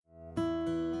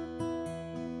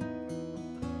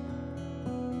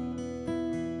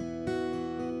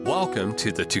Welcome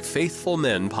to the To Faithful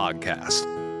Men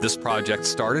podcast. This project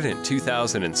started in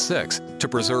 2006 to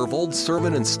preserve old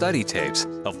sermon and study tapes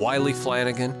of Wiley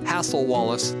Flanagan, Hassel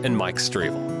Wallace, and Mike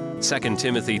Strevel. 2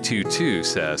 Timothy 2:2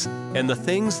 says, "And the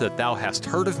things that thou hast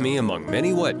heard of me among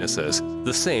many witnesses,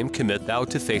 the same commit thou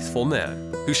to faithful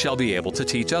men, who shall be able to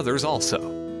teach others also."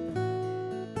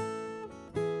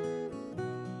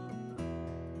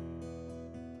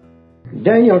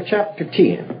 Daniel chapter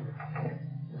 10.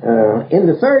 In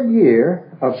the 3rd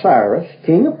year of Cyrus,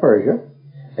 king of Persia,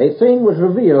 a thing was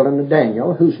revealed unto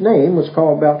Daniel, whose name was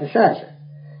called Belteshazzar.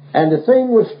 And the thing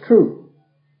was true,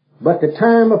 but the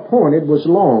time appointed was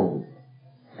long.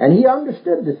 And he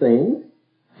understood the thing,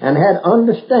 and had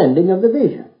understanding of the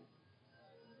vision.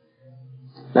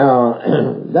 Now,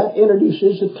 that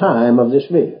introduces the time of this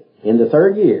vision, in the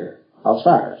 3rd year of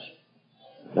Cyrus.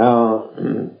 Now,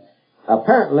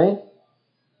 apparently,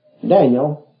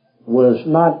 Daniel was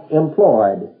not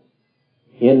employed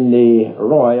in the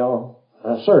royal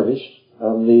service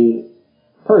of the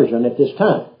Persian at this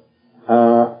time.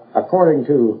 According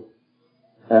to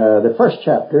the first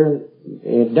chapter,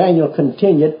 Daniel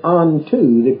continued on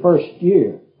to the 1st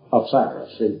year of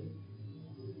Cyrus.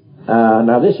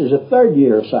 Now this is the 3rd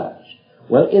year of Cyrus.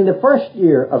 Well, in the 1st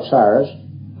year of Cyrus,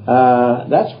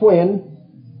 that's when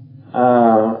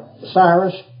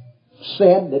Cyrus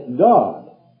said that God,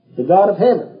 the God of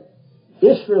heaven,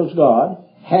 Israel's God,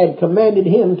 had commanded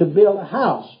him to build a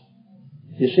house,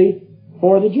 you see,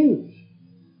 for the Jews.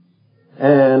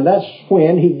 And that's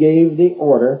when he gave the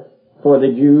order for the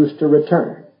Jews to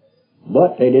return.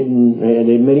 But they didn't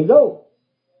many go.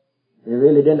 They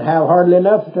really didn't have hardly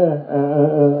enough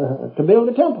to build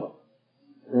a temple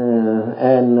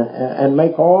and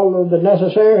make all of the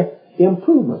necessary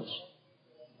improvements.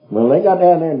 Well, they got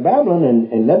down there in Babylon,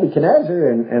 and Nebuchadnezzar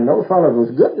and those fellows was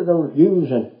good to those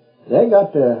Jews, and they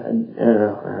got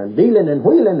to dealing and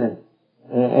wheeling,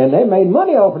 and they made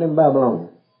money off of them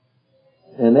Babylonians.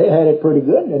 And they had it pretty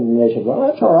good, and they said, well,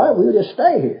 that's all right, we'll just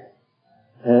stay here.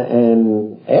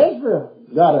 And Ezra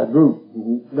got a group,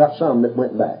 got some that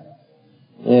went back.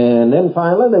 And then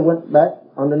finally they went back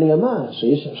under Nehemiah.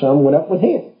 See, some went up with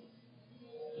him.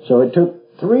 So it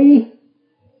took three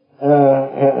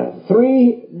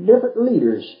different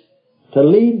leaders to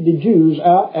lead the Jews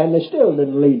out, and they still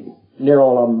didn't lead near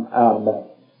all of them out of Babylon,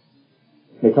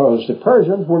 because the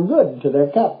Persians were good to their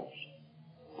captives,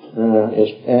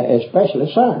 especially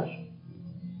Cyrus.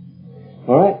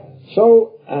 All right,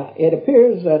 so it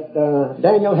appears that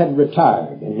Daniel had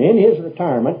retired, and in his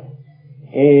retirement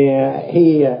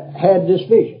he had this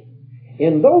vision.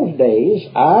 In those days,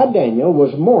 I, Daniel,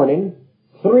 was mourning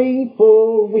 3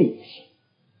 full weeks.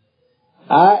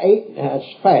 That's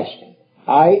fasting.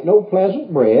 I ate no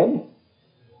pleasant bread,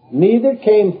 neither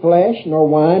came flesh nor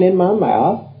wine in my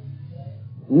mouth,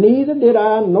 neither did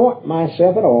I anoint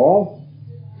myself at all,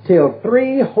 till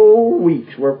 3 whole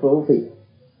weeks were fulfilled.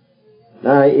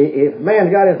 Now, if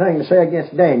man's got anything to say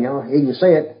against Daniel, he can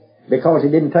say it because he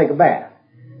didn't take a bath.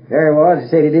 There he was, he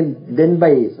said he didn't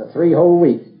bathe for 3 whole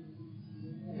weeks.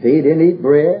 See, he didn't eat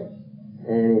bread,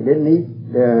 and he didn't eat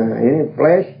any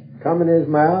flesh come in his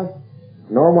mouth,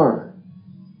 nor wine.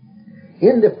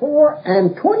 In the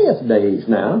 24th days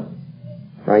now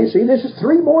you see, this is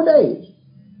 3 more days.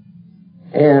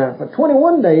 And for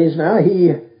 21 days now,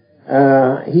 he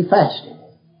fasted.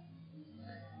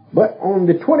 But on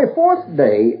the 24th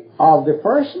day of the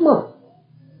 1st month,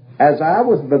 as I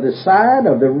was by the side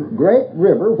of the great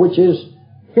river, which is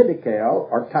Hiddekel,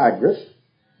 or Tigris,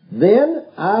 then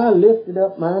I lifted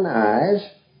up mine eyes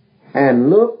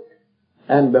and looked,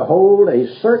 and behold, a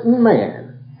certain man,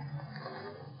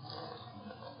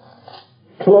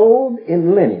 clothed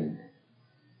in linen.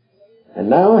 And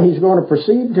now he's going to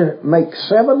proceed to make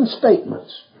 7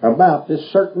 statements about this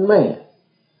certain man.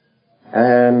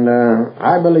 And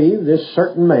I believe this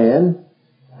certain man,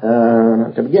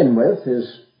 to begin with,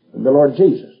 is the Lord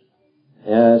Jesus,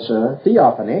 as a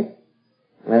theophany.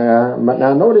 But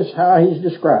now notice how he's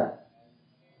described.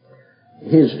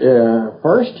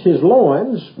 First, his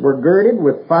loins were girded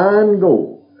with fine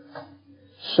gold.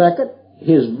 Second,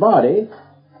 his body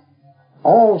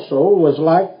also was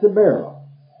like the beryl.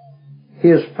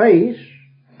 His face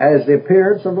as the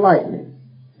appearance of lightning.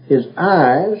 His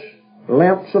eyes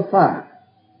lamps of fire.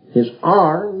 His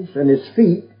arms and his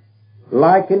feet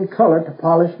like in color to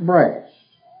polished brass.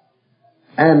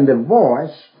 And the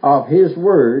voice of his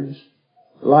words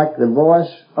like the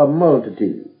voice of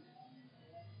multitude.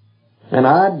 And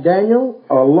I, Daniel,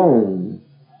 alone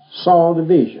saw the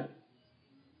vision.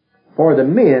 For the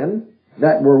men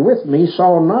that were with me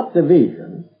saw not the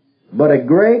vision, but a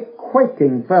great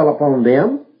quaking fell upon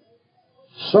them,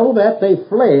 so that they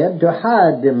fled to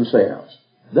hide themselves.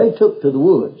 They took to the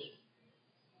woods.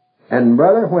 And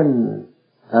brother, when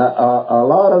a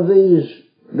lot of this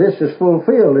is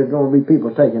fulfilled, there's going to be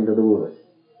people taken to the woods.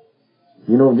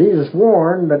 You know, Jesus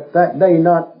warned that day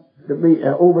not to be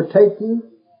overtake you,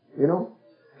 you know,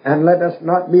 and let us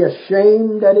not be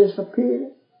ashamed at His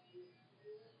appearing.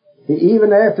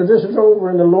 Even after this is over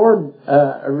and the Lord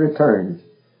returns,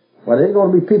 well, there's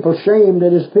going to be people shamed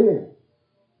at His appearing.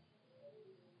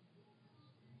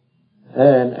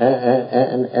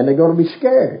 And they're going to be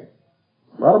scared.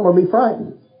 A lot of them will be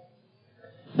frightened.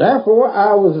 Therefore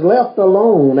I was left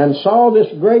alone and saw this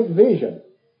great vision.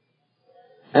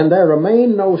 And there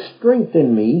remained no strength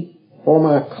in me, for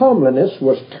my comeliness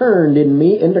was turned in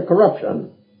me into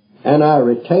corruption, and I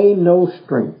retained no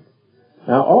strength.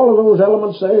 Now all of those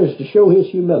elements there is to show His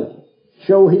humility,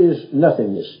 show His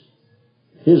nothingness,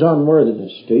 His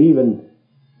unworthiness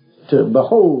to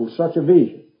behold such a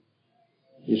vision.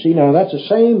 You see, now that's the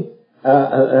same,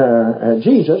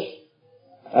 Jesus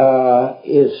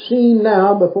is seen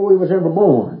now before He was ever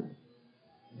born.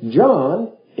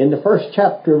 John, in the first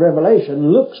chapter of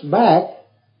Revelation, looks back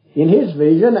in his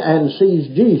vision and sees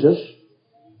Jesus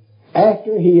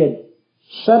after He had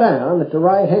sat down at the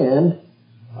right hand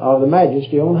of the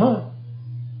Majesty on high.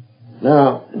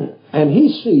 Now, and he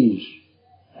sees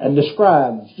and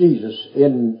describes Jesus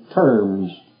in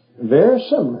terms very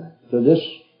similar to this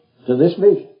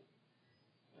vision.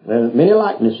 There's many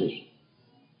likenesses.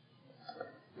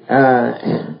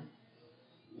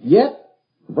 Yet,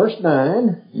 verse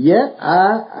 9, yet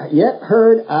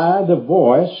heard I the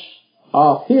voice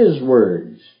of His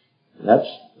words. That's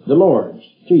the Lord's,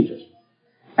 Jesus.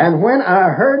 And when I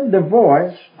heard the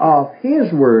voice of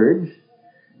His words,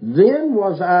 then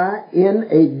was I in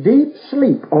a deep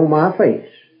sleep on my face,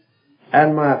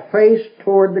 and my face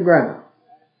toward the ground.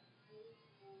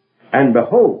 And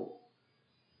behold,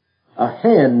 a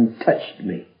hand touched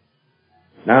me.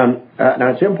 Now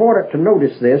it's important to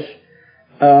notice this.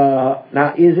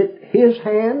 Now, is it His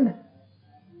hand?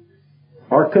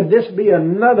 Or could this be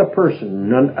another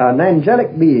person, an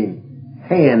angelic being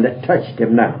hand that touched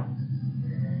him now?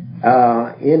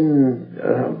 In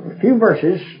a few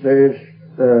verses, there's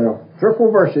 3 or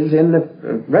 4 verses in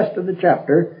the rest of the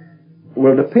chapter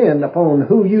will depend upon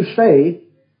who you say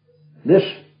this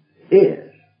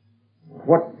is,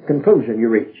 what conclusion you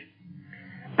reach.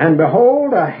 And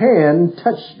behold, a hand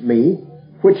touched me,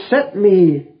 which set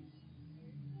me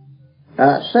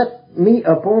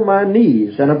upon my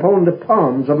knees and upon the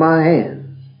palms of my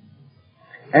hands.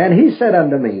 And He said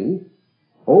unto me,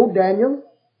 O Daniel,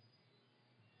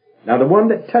 now the one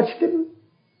that touched him,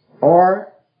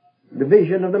 or the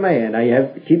vision of the man. Now you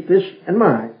have to keep this in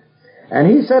mind. And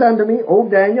He said unto me, O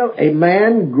Daniel, a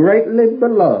man greatly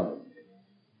beloved,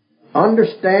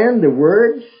 understand the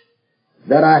words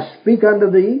that I speak unto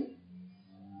thee,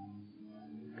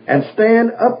 and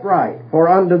stand upright, for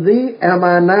unto thee am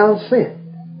I now sent.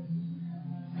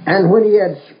 And when he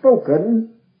had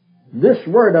spoken this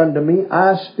word unto me,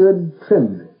 I stood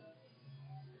trembling.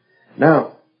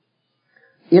 Now,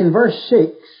 in verse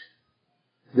 6,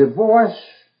 the voice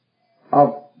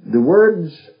of the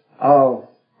words of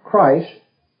Christ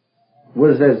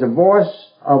was as the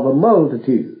voice of a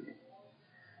multitude.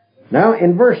 Now,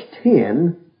 in verse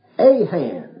 10, a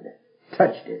hand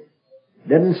touched it.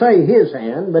 Doesn't say His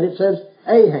hand, but it says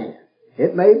a hand.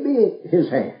 It may be His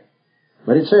hand,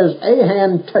 but it says a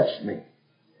hand touched me.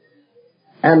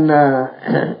 And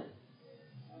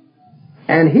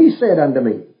He said unto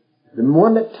me, the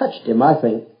one that touched him, I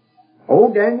think,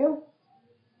 O Daniel,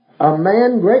 a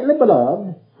man greatly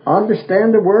beloved,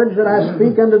 understand the words that I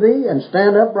speak unto thee, and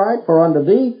stand upright, for unto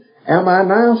thee am I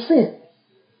now sent.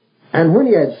 And when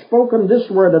he had spoken this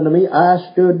word unto me,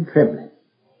 I stood trembling.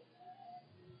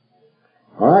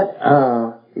 All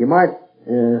right, you might,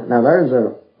 now there's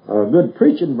a good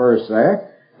preaching verse there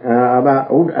about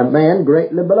a man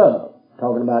greatly beloved.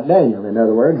 Talking about Daniel, in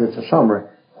other words, it's a summary.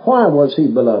 Why was he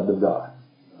beloved of God?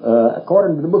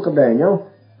 According to the book of Daniel,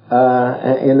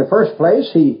 in the first place,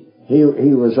 he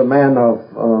was a man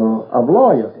of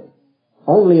loyalty.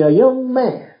 Only a young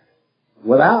man,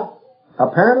 without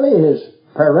apparently his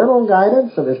parental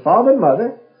guidance of his father and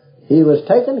mother. He was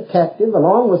taken captive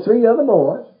along with 3 other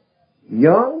boys,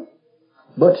 young,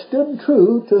 but stood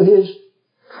true to his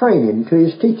training, to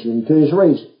his teaching, to his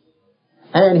raising.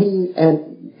 And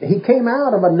he came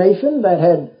out of a nation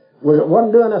that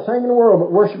wasn't doing a thing in the world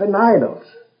but worshiping idols.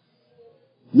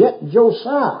 Yet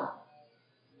Josiah,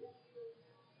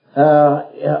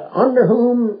 under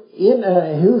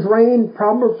whose reign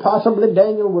possibly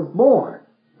Daniel was born,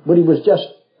 but he was just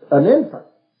an infant.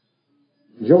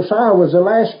 Josiah was the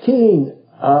last king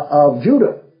of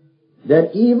Judah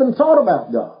that even thought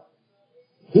about God.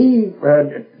 He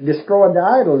destroyed the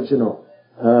idols, you know.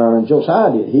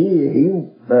 Josiah did. He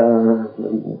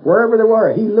wherever they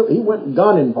were, he went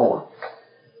gunning for them.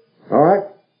 All right.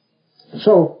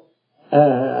 So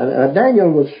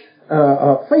Daniel was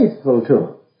faithful to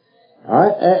him. All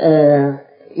right.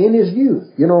 In his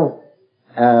youth, you know.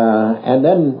 And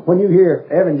then when you hear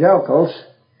evangelicals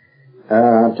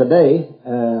today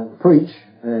preach,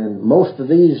 and most of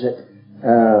these that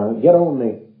get on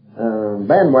the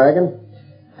bandwagon,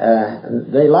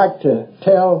 they like to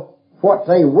tell what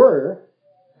they were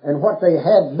and what they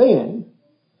had been,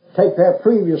 take their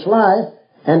previous life,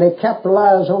 and they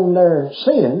capitalize on their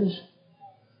sins,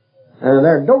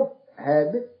 their dope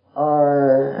habit,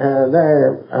 or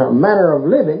their manner of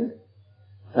living,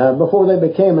 before they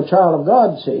became a child of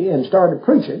God, see, and started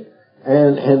preaching.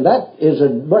 And that is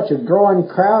as much a drawing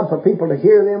crowd for people to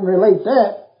hear them relate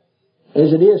that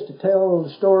as it is to tell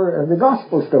the story, the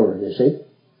gospel story, you see.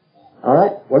 All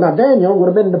right. Well, now Daniel would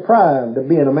have been deprived of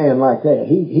being a man like that.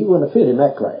 He wouldn't have fit in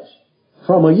that class.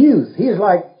 From a youth, he's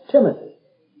like Timothy.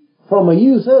 From a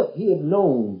youth up, he had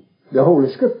known the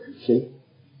Holy Scriptures. See,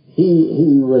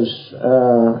 he was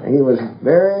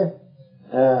very.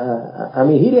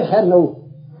 He had no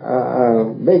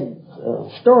big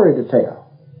story to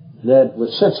tell that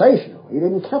was sensational. He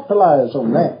didn't capitalize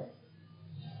on that.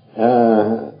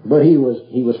 But he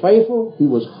was faithful. He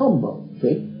was humble.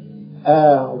 See.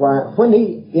 When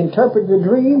he interpreted the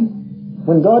dream,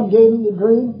 when God gave him the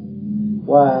dream,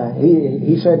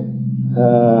 he said,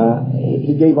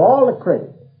 he gave all the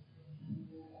credit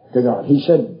to God. He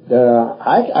said,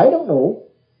 I don't know.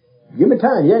 Give me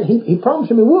time. Yeah, he promised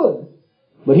him he would,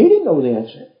 but he didn't know the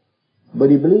answer. But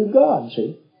he believed God,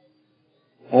 see.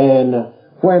 And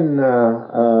when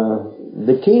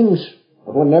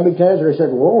Nebuchadnezzar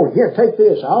said, well, here, take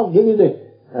this. I'll give you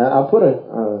I'll put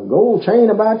a gold chain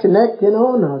about your neck, you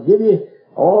know, and I'll give you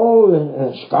all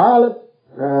the scarlet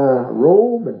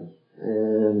robe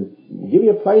and give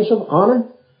you a place of honor.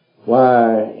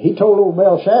 Why, he told old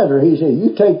Belshazzar, he said,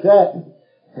 you take that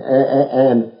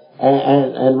and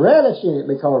relish in it,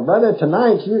 because, brother,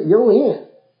 tonight you're in.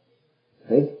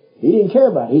 See? He didn't care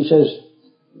about it. He says,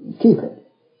 keep it.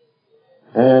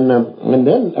 And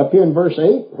then up here in verse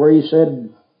 8, where he said,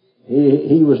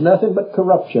 he was nothing but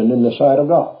corruption in the sight of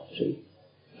God. See,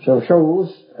 so it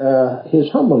shows his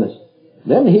humbleness.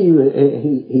 Then he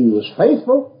was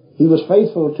faithful. He was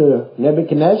faithful to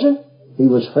Nebuchadnezzar. He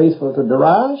was faithful to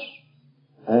Darius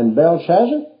and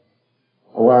Belshazzar.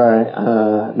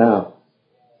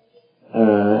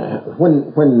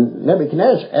 When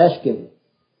Nebuchadnezzar asked him,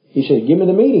 he said, "Give me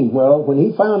the meaning." Well, when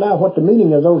he found out what the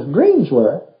meaning of those dreams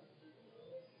were,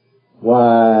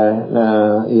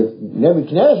 if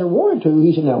Nebuchadnezzar wanted to,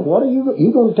 he said, "Now, what are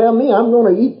you going to tell me? I'm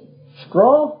going to eat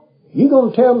straw? You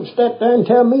going to step there and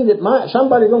tell me that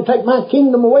somebody's going to take my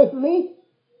kingdom away from me?"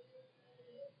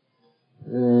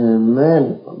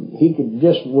 Man, he could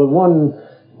just with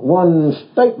one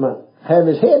statement have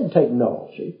his head taken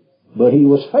off. See, but he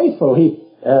was faithful. He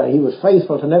was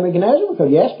faithful to Nebuchadnezzar because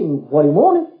he asked him what he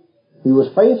wanted. He was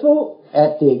faithful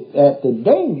at the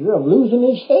danger of losing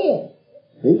his head.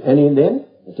 And then,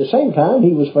 at the same time,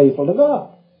 he was faithful to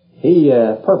God. He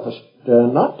purposed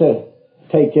not to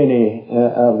take any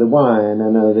of the wine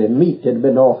and the meat that had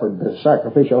been offered to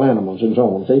sacrificial animals and so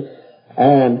on, see.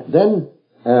 And then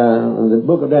the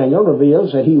book of Daniel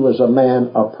reveals that he was a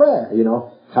man of prayer. You know,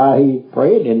 how he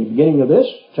prayed in the beginning of this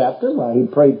chapter. Well, he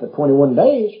prayed for 21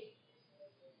 days.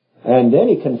 And then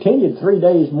he continued 3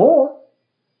 days more.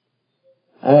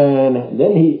 And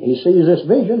then he sees this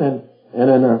vision, and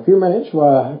in a few minutes,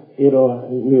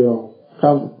 you'll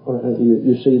come,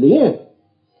 you see the end.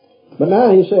 But now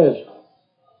he says,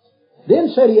 "Then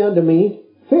said he unto me,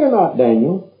 Fear not,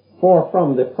 Daniel, for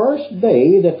from the first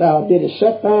day that thou didst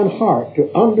set thine heart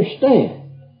to understand,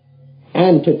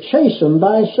 and to chasten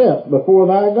thyself before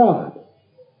thy God,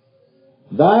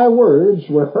 thy words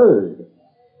were heard,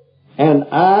 and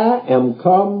I am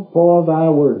come for thy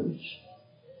words.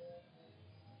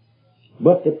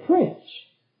 But the prince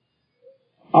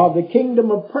of the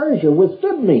kingdom of Persia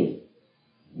withstood me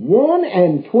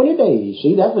 21 days.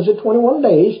 See, that was the 21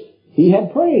 days he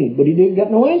had prayed, but he didn't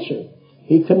get no answer.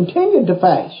 He continued to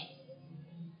fast.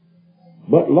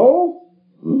 But lo,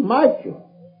 Michael,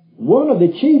 one of the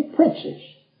chief princes,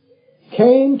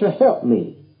 came to help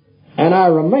me, and I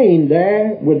remained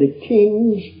there with the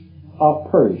kings of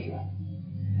Persia."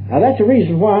 Now that's the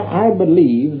reason why I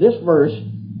believe this verse,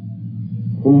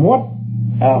 from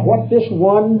what this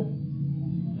one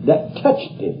that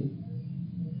touched him,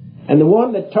 and the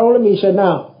one that told him, he said,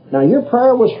 now your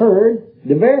prayer was heard,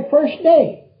 The very first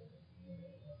day.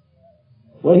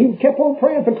 Well, he kept on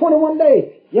praying for 21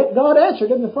 days. Yet God answered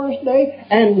him the first day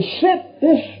and sent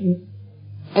this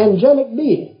angelic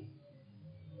being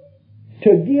to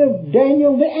give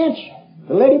Daniel the answer,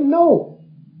 to let him know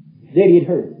that he'd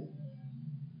heard.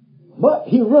 But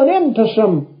he run into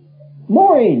some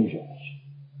more angels.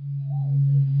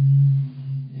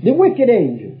 The wicked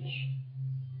angels.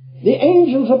 The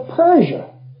angels of Persia.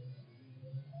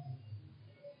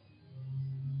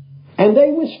 And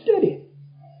they withstood him.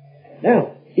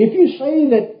 Now, if you say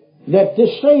that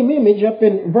this same image up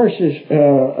in verses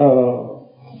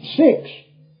 6,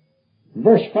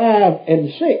 verse 5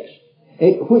 and 6,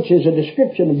 which is a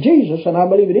description of Jesus, and I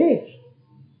believe it is.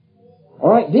 All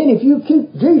right, then if you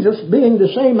keep Jesus being the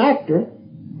same actor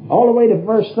all the way to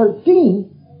verse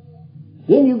 13,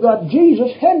 then you've got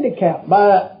Jesus handicapped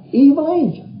by an evil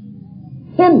angel.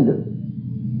 Hindered.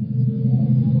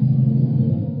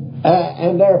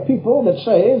 And there are people that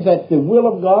say that the will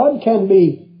of God can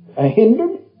be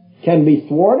hindered, can be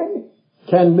thwarted,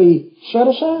 can be set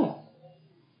aside.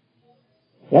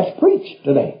 That's preached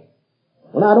today.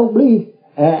 Well, I don't believe,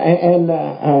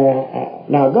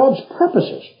 now God's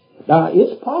purposes. Now,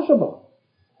 it's possible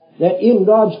that in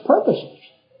God's purposes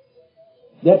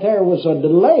that there was a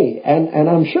delay, and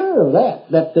I'm sure of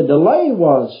that the delay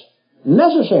was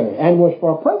necessary and was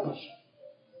for a purpose.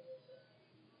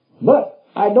 But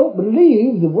I don't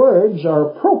believe the words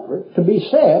are appropriate to be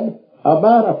said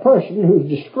about a person who's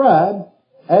described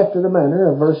after the manner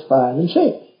of verse 5 and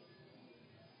 6.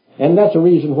 And that's the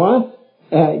reason why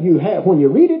when you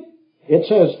read it, it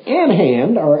says an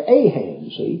hand or a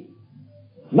hand, see?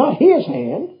 Not his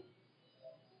hand,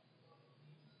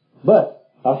 but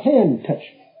a hand touched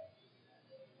me.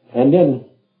 And then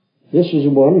this is the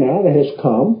one now that has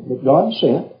come, that God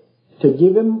sent, to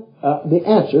give him the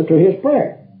answer to his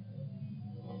prayer.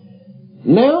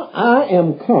 Now I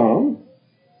am come,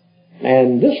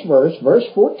 and this verse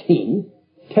 14,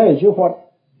 tells you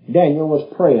what Daniel was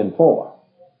praying for,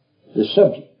 the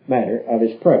subject matter of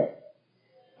his prayer.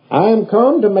 I am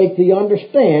come to make thee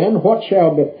understand what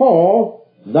shall befall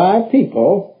thy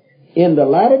people in the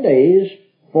latter days,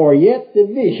 for yet the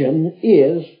vision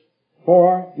is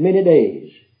for many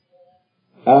days.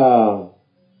 Now,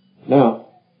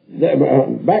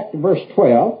 back to verse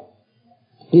 12.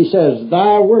 He says,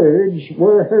 thy words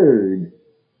were heard,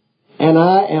 and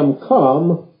I am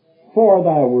come for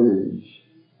thy words.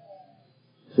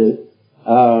 See?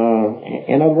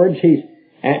 In other words,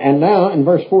 and now in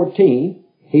verse 14,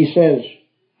 he says,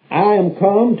 I am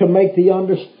come to make thee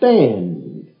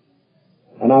understand.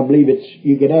 And I believe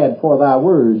you could add for thy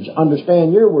words,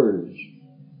 understand your words.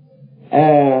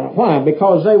 Why?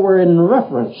 Because they were in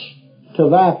reference to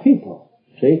thy people.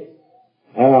 See?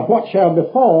 What shall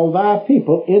befall thy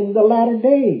people in the latter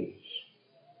days?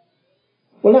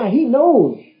 Well, now he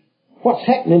knows what's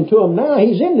happening to him now.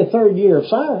 He's in the third year of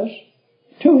Cyrus.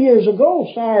 2 years ago,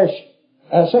 Cyrus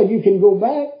said you can go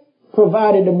back,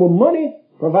 provided them with money,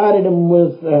 provided them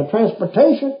with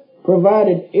transportation,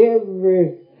 provided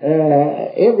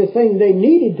everything they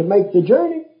needed to make the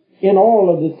journey in all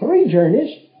of the 3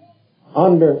 journeys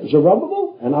under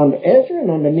Zerubbabel and under Ezra and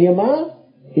under Nehemiah.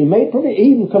 He made provision. He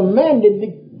even commanded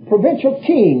the provincial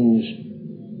kings,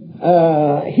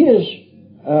 his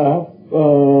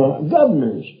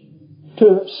governors,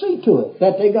 to see to it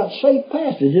that they got safe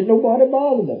passage and nobody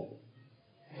bothered them,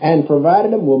 and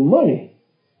provided them with money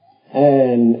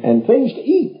and things to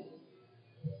eat.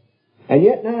 And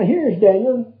yet now here's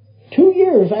Daniel, 2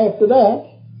 years after that,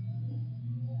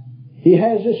 he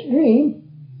has this dream,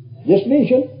 this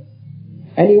vision,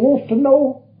 and he wants to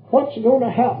know what's going to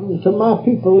happen to my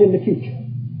people in the future.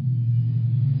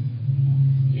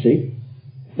 See?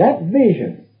 That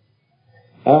vision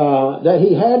that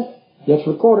he had, that's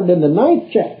recorded in the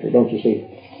 9th chapter, don't you see?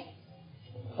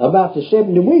 About the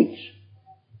 70 weeks.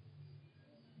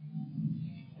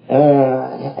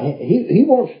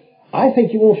 I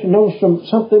think he wants to know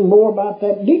something more about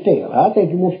that detail. I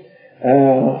think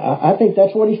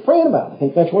that's what he's praying about. I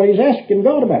think that's what he's asking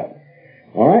God about.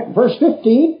 All right, verse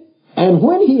 15. And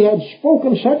when he had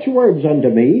spoken such words unto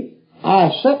me, I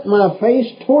set my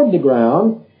face toward the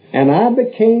ground, and I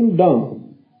became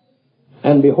dumb.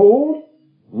 And behold,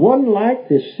 one like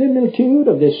the similitude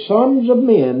of the sons of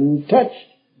men touched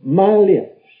my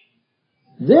lips.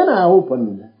 Then I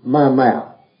opened my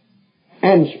mouth,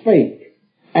 and spake,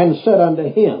 and said unto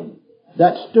him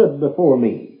that stood before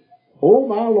me, O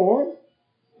my Lord,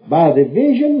 by the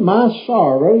vision my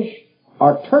sorrows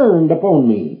are turned upon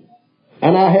me,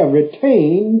 and I have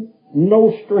retained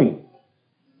no strength.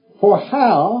 For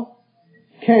how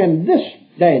can this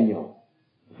Daniel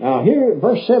Now here,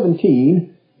 verse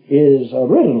 17 is a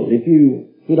riddle if you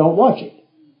don't watch it.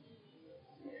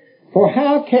 For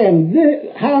how can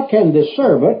the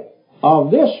servant of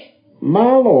this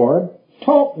my Lord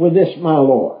talk with this my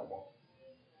Lord?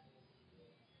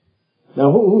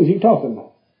 Now who is he talking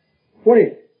about?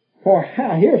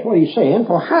 Here's what he's saying.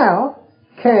 For how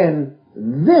can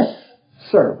this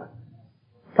servant,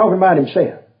 talking about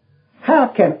himself, how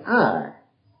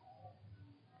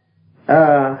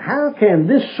can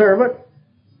this servant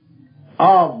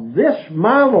of this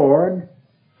my Lord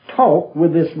talk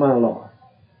with this my Lord?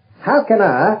 How can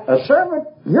I, a servant,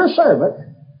 your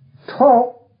servant,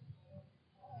 talk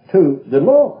to the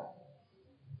Lord?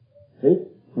 See?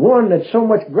 One that's so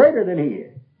much greater than he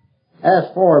is.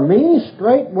 As for me,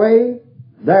 straightway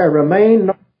there remain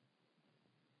no...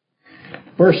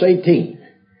 Verse 18.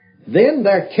 Then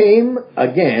there came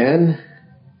again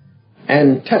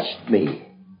and touched me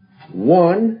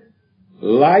one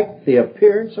like the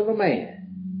appearance of a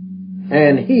man,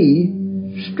 and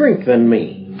he strengthened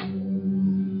me,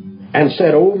 and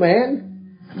said, O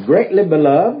man, greatly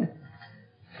beloved,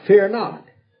 fear not.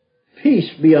 Peace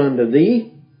be unto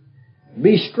thee.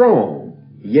 Be strong,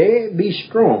 yea, be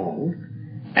strong.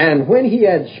 And when he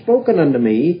had spoken unto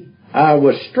me, I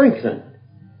was strengthened,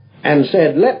 and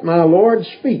said, Let my Lord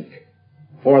speak,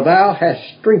 for thou hast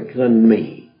strengthened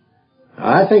me.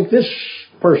 I think this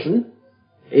person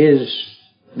is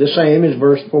the same as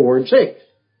verse 4 and 6,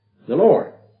 the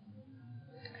Lord.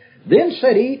 Then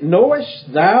said he,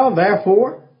 Knowest thou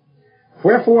therefore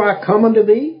wherefore I come unto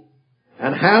thee?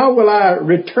 And how will I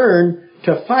return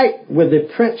to fight with the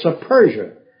prince of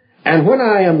Persia? And when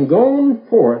I am gone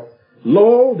forth,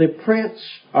 lo, the prince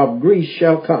of Greece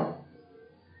shall come.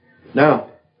 Now,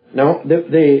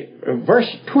 the verse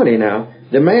 20 now,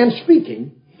 the man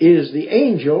speaking is the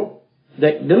angel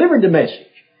that delivered the message.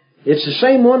 It's the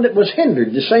same one that was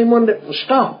hindered, the same one that was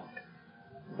stopped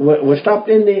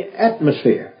in the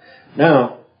atmosphere.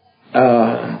 Now,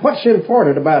 what's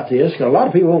important about this, because a lot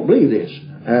of people won't believe this.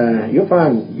 You'll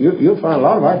find a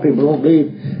lot of our people won't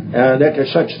believe that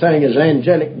there's such thing as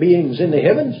angelic beings in the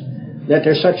heavens, that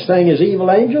there's such thing as evil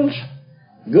angels,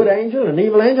 good angel and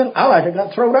evil angel. I like to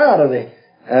got thrown out of the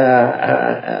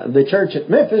church at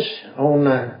Memphis on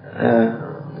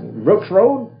Brooks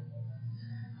Road.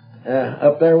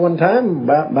 Up there one time,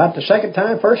 about the second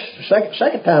time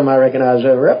I reckon I was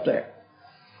ever up there.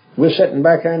 We're sitting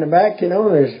back there in the back,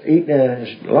 there's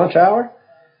eating lunch hour,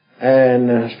 and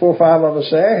there's 4 or 5 of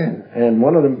us there, and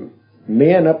one of the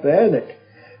men up there that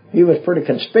he was pretty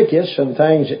conspicuous in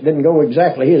things that didn't go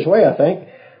exactly his way, I think.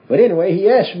 But anyway, he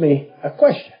asked me a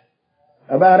question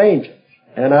about angels,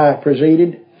 and I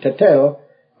proceeded to tell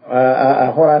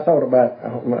what I thought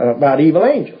about evil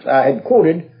angels. I had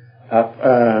quoted.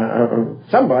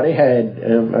 Somebody had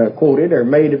quoted or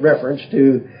made a reference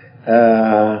to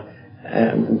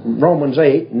Romans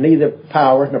 8, neither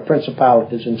powers nor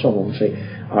principalities and so on. See,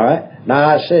 all right.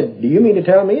 Now I said, do you mean to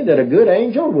tell me that a good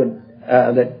angel would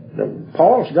that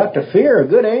Paul's got to fear a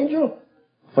good angel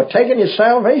for taking his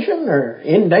salvation or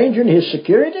endangering his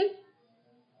security?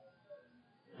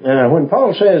 When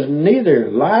Paul says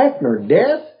neither life nor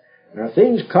death, nor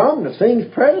things come, nor things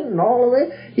present, and all of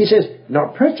it, he says,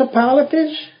 nor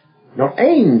principalities, nor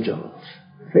angels.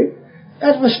 See?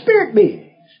 That's the spirit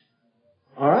beings.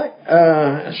 All right?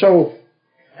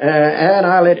 And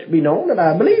I let it be known that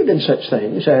I believed in such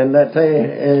things, and that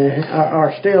they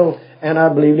are still, and I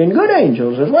believed in good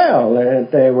angels as well,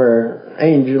 that they were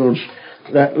angels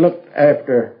that looked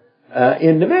after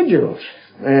individuals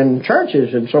and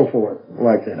churches and so forth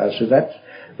like that. I said,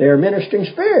 they're ministering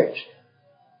spirits.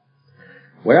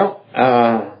 Well,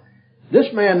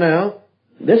 this man now,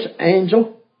 this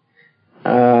angel,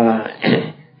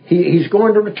 he's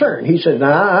going to return. He says,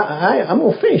 now, I'm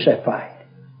going to finish that fight.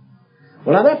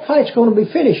 Well, now that fight's going to be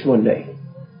finished one day.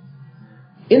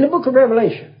 In the book of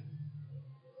Revelation,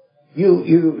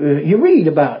 you read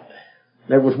about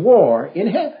there was war in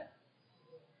heaven.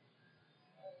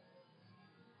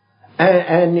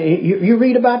 And you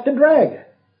read about the dragon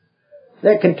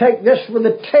that can take this with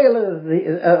the tail of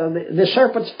the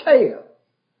serpent's tail,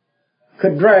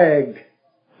 could drag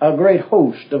a great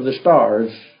host of the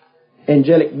stars,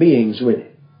 angelic beings with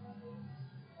it.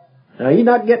 Now you're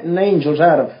not getting angels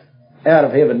out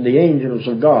of heaven, the angels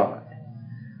of God.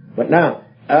 But now,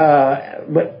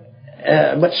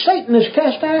 but Satan is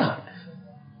cast out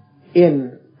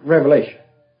in Revelation,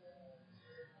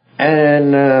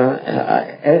 and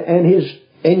his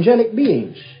angelic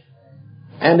beings.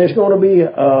 And there's going to be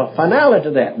a finale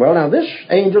to that. Well, now this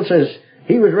angel says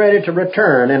he was ready to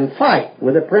return and fight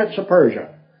with the prince of Persia.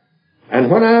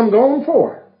 And when I am gone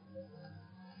forth,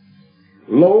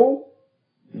 Lo,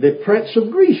 the prince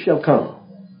of Greece shall come.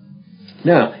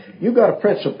 Now, you've got a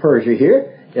prince of Persia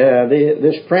here.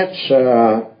 This prince,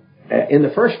 in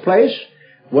the first place,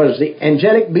 was the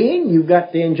angelic being. You've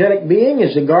got the angelic being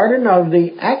as the guardian of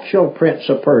the actual prince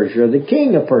of Persia, the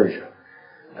king of Persia.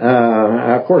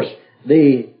 Of course,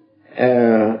 this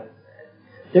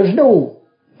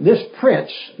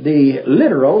prince, the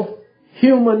literal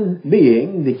human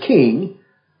being, the king,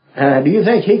 do you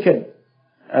think he could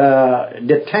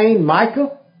detain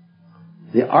Michael,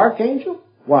 the archangel?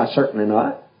 Why, certainly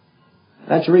not.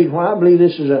 That's the reason why I believe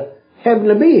this is a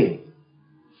heavenly being,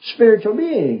 spiritual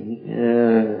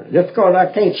being. Just because I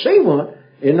can't see one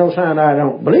is no sign I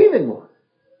don't believe in one.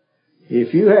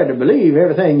 If you had to believe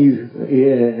everything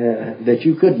that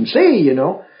you couldn't see,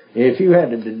 if you had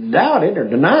to doubt it or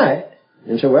deny it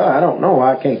and say, well, I don't know,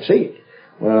 I can't see it,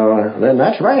 well, then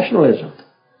that's rationalism.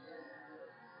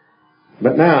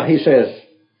 But now he says,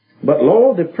 but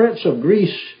lo, the prince of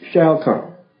Greece shall come.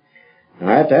 All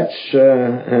right, that's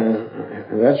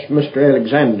Mr.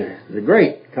 Alexander the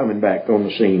Great coming back on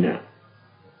the scene now.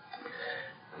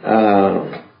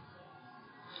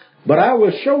 But I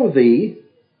will show thee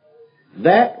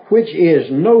that which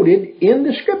is noted in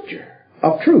the Scripture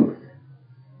of truth.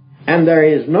 And there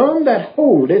is none that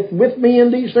holdeth with me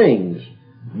in these things,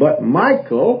 but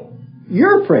Michael,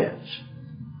 your prince.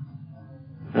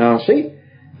 Now see,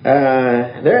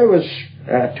 there was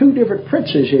two different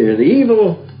princes here, the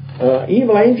evil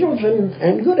angels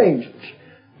and good angels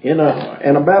in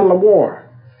a battle of war.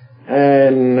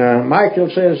 And Michael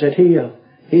says that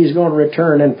he's going to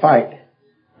return and fight.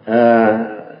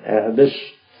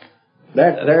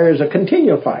 There is a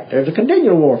continual fight. There's a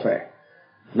continual warfare.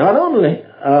 Not only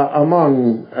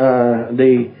among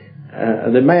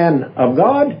the man of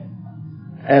God,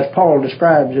 as Paul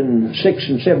describes in 6th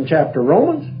and 7th chapter of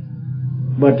Romans,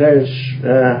 but there's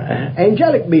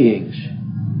angelic beings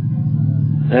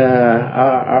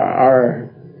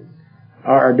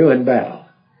are doing battle.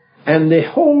 And the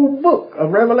whole book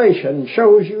of Revelation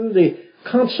shows you the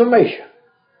consummation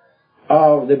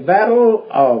of the battle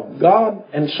of God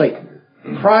and Satan,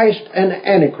 Christ and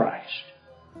Antichrist.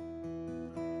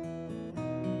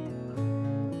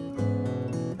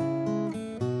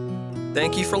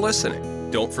 Thank you for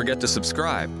listening. Don't forget to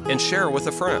subscribe and share with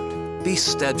a friend. Be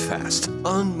steadfast,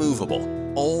 unmovable,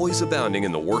 always abounding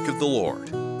in the work of the Lord.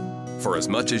 For as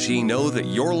much as ye know that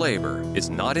your labor is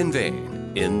not in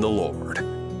vain in the Lord.